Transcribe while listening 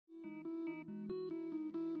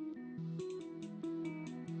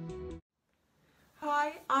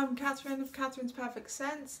Hi, I'm Catherine of Catherine's Perfect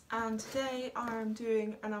Scents, and today I'm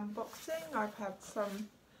doing an unboxing. I've had some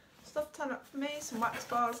stuff turn up for me, some wax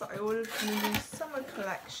bars that I ordered from the new summer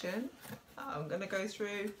collection. I'm going to go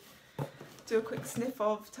through, do a quick sniff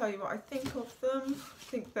of, tell you what I think of them. I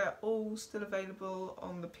think they're all still available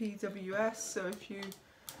on the PWS, so if you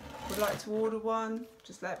would like to order one,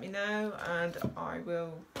 just let me know and I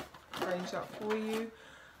will arrange that for you.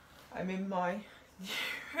 I'm in my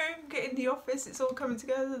room, getting the office, it's all coming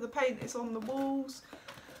together, the paint is on the walls.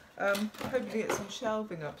 Hopefully get some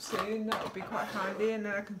shelving up soon, that would be quite handy, and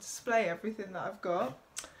then I can display everything that I've got.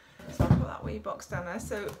 So I'll put that wee box down there.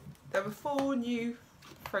 So there were 4 new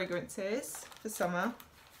fragrances for summer.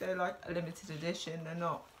 They're like a limited edition, they're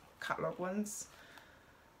not catalogue ones.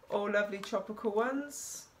 All lovely tropical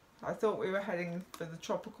ones. I thought we were heading for the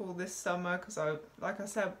tropical this summer because like I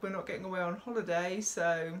said, we're not getting away on holiday,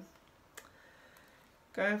 so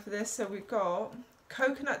going for this. So we've got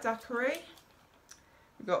coconut daiquiri,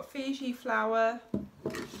 we've got Fiji flower,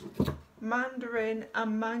 mandarin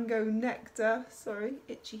and mango nectar, sorry,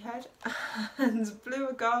 itchy head, and blue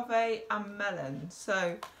agave and melon.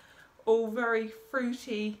 So all very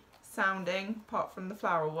fruity sounding, apart from the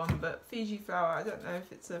flower one, but Fiji flower, I don't know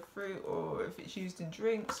if it's a fruit or if it's used in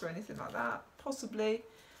drinks or anything like that, possibly.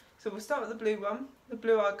 So we'll start with the blue one, the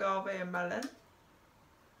blue agave and melon.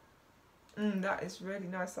 That is really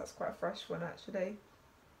nice. That's quite a fresh one actually.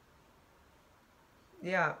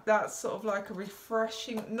 Yeah, that's sort of like a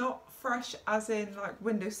refreshing, not fresh as in like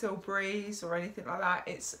windowsill breeze or anything like that.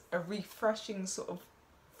 It's a refreshing sort of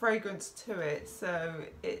fragrance to it. So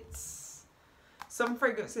it's, some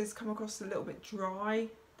fragrances come across a little bit dry.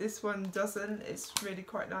 This one doesn't. It's really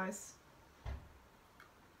quite nice.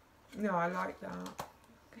 No, I like that.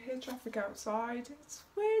 I hear traffic outside. It's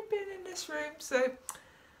weird being in this room. So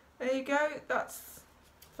there you go, that's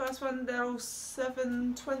the first one. They're all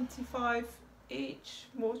 $7.25 each.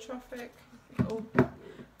 More traffic. Oh,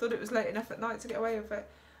 thought it was late enough at night to get away with it.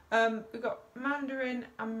 We've got mandarin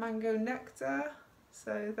and mango nectar.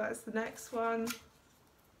 So that's the next one.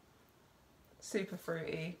 Super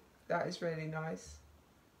fruity. That is really nice.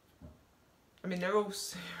 I mean, they're all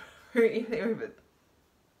super fruity anyway, but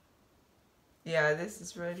yeah, this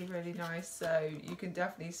is really, really nice. So you can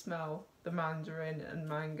definitely smell the mandarin and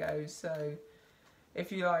mango. So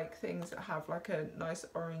if you like things that have like a nice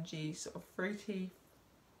orangey sort of fruity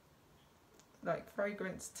like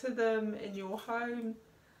fragrance to them in your home,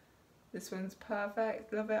 this one's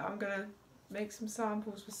perfect. Love it. I'm gonna make some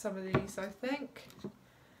samples with some of these, I think.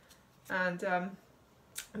 And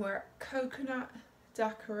we're at coconut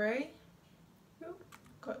daiquiri. Ooh,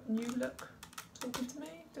 got a new look talking to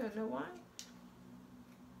me, don't know why.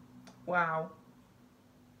 Wow,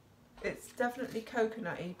 it's definitely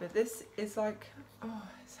coconutty, but this is like, oh,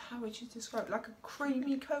 how would you describe it? Like a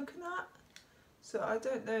creamy coconut. So I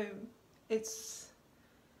don't know, it's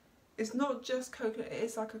not just coconut,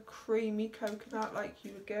 it's like a creamy coconut, like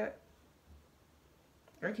you would get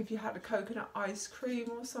like if you had a coconut ice cream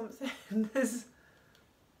or something. This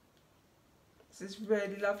is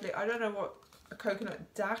really lovely. I don't know what a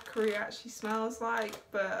coconut daiquiri actually smells like,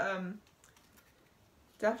 but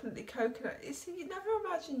definitely coconut. You see, you never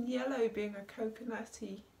imagine yellow being a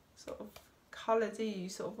coconutty sort of colour, do you? You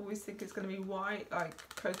sort of always think it's going to be white, like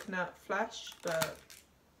coconut flesh, but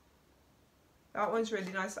that one's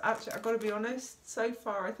really nice. Actually, I've got to be honest, so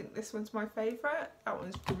far I think this one's my favourite. That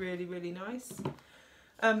one's really, really nice.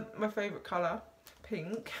 My favourite colour,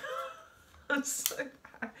 pink. I'm so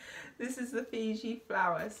bad. This is the Fiji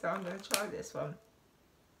flower, so I'm going to try this one.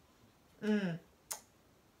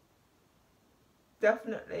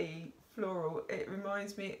 Definitely floral. It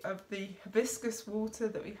reminds me of the hibiscus water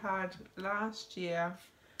that we had last year.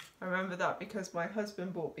 I remember that because my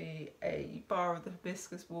husband bought me a bar of the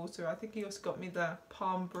hibiscus water. I think he also got me the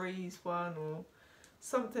palm breeze one or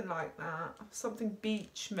something like that. Something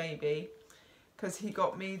beach maybe, because he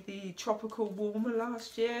got me the tropical warmer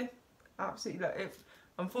last year. Absolutely love it.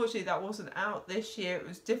 Unfortunately that wasn't out this year. It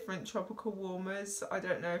was different tropical warmers. I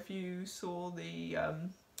don't know if you saw the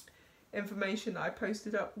information that I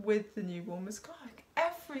posted up with the new warmers. God,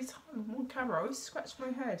 every time I'm on camera I always scratch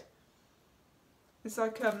my head. It's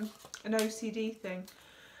like an OCD thing.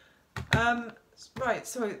 Right,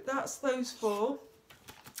 so that's those 4.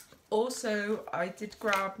 Also, I did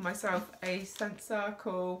grab myself a scent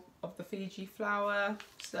circle of the Fiji flower,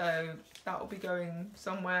 so that will be going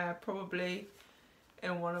somewhere, probably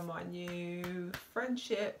in one of my new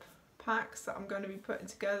friendship packs that I'm going to be putting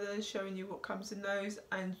together, showing you what comes in those,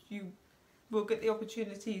 and you will get the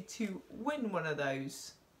opportunity to win one of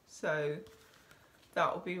those. So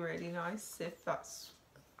that will be really nice if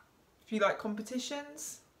if you like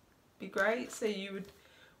competitions, be great. So you would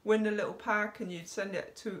win a little pack and you'd send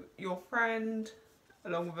it to your friend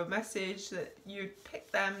along with a message that you'd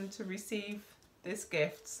pick them to receive this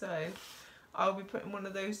gift. So I'll be putting one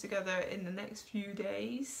of those together in the next few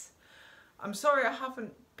days. I'm sorry I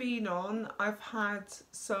haven't been on. I've had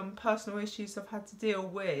some personal issues I've had to deal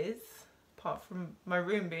with, apart from my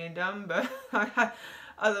room being done, but I had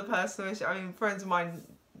other personal issues. I mean, friends of mine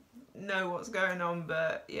know what's going on,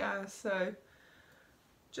 but yeah, so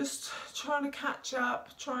just trying to catch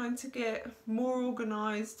up, trying to get more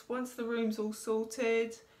organised. Once the room's all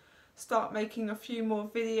sorted, start making a few more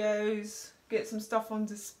videos, get some stuff on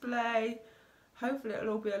display. Hopefully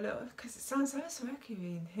it'll all be a little, because it sounds so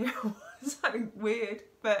echoey in here. It's something weird,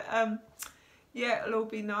 but yeah, it'll all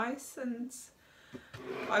be nice. And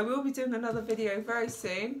I will be doing another video very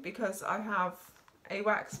soon because I have a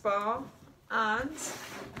wax bar, and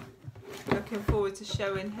looking forward to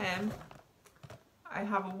showing him. I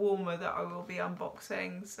have a warmer that I will be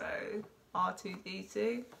unboxing, so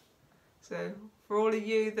R2-D2. So for all of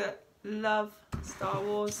you that love Star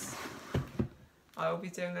Wars, I will be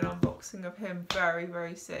doing an unboxing of him very,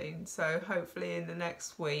 very soon. So hopefully in the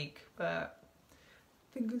next week, but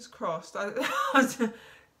fingers crossed. I'm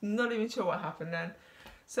not even sure what happened then.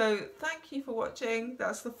 So thank you for watching.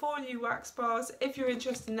 That's the 4 new wax bars. If you're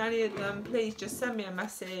interested in any of them, please just send me a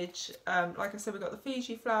message. Like I said, we've got the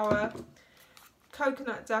Fiji flower,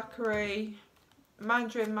 coconut daiquiri,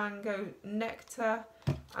 mandarin mango nectar,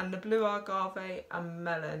 and the blue agave and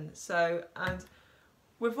melon. So, and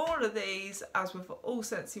with all of these, as with all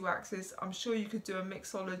Scentsy waxes, I'm sure you could do a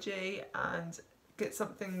mixology and get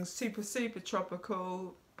something super, super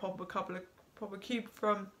tropical, pop a cube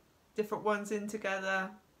from different ones in together,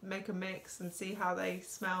 make a mix and see how they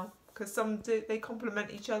smell, because some do, they complement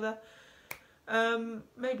each other.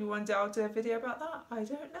 Maybe one day I'll do a video about that. I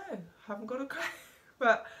don't know, haven't got a clue,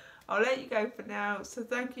 but I'll let you go for now. So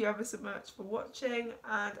thank you ever so much for watching,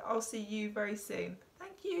 and I'll see you very soon.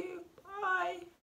 Thank you, bye.